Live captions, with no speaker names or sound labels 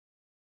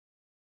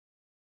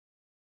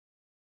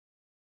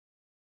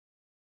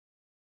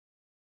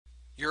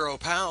Euro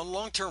pound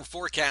long-term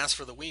forecast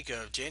for the week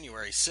of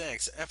January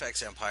 6th,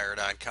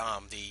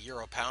 fxempire.com. The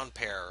euro pound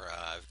pair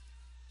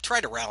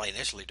tried to rally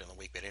initially during the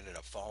week but ended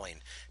up falling,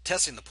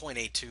 testing the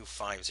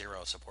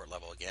 0.8250 support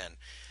level again.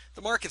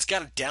 The market's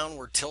got a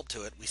downward tilt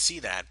to it. We see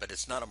that, but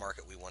it's not a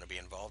market we want to be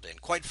involved in.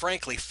 Quite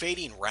frankly,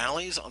 fading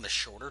rallies on the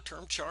shorter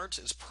term charts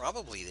is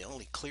probably the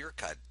only clear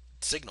cut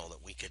signal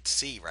that we could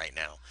see right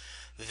now.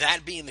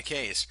 That being the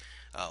case,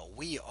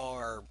 we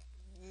are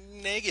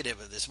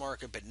negative of this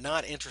market, but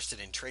not interested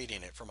in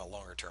trading it from a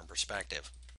longer term perspective.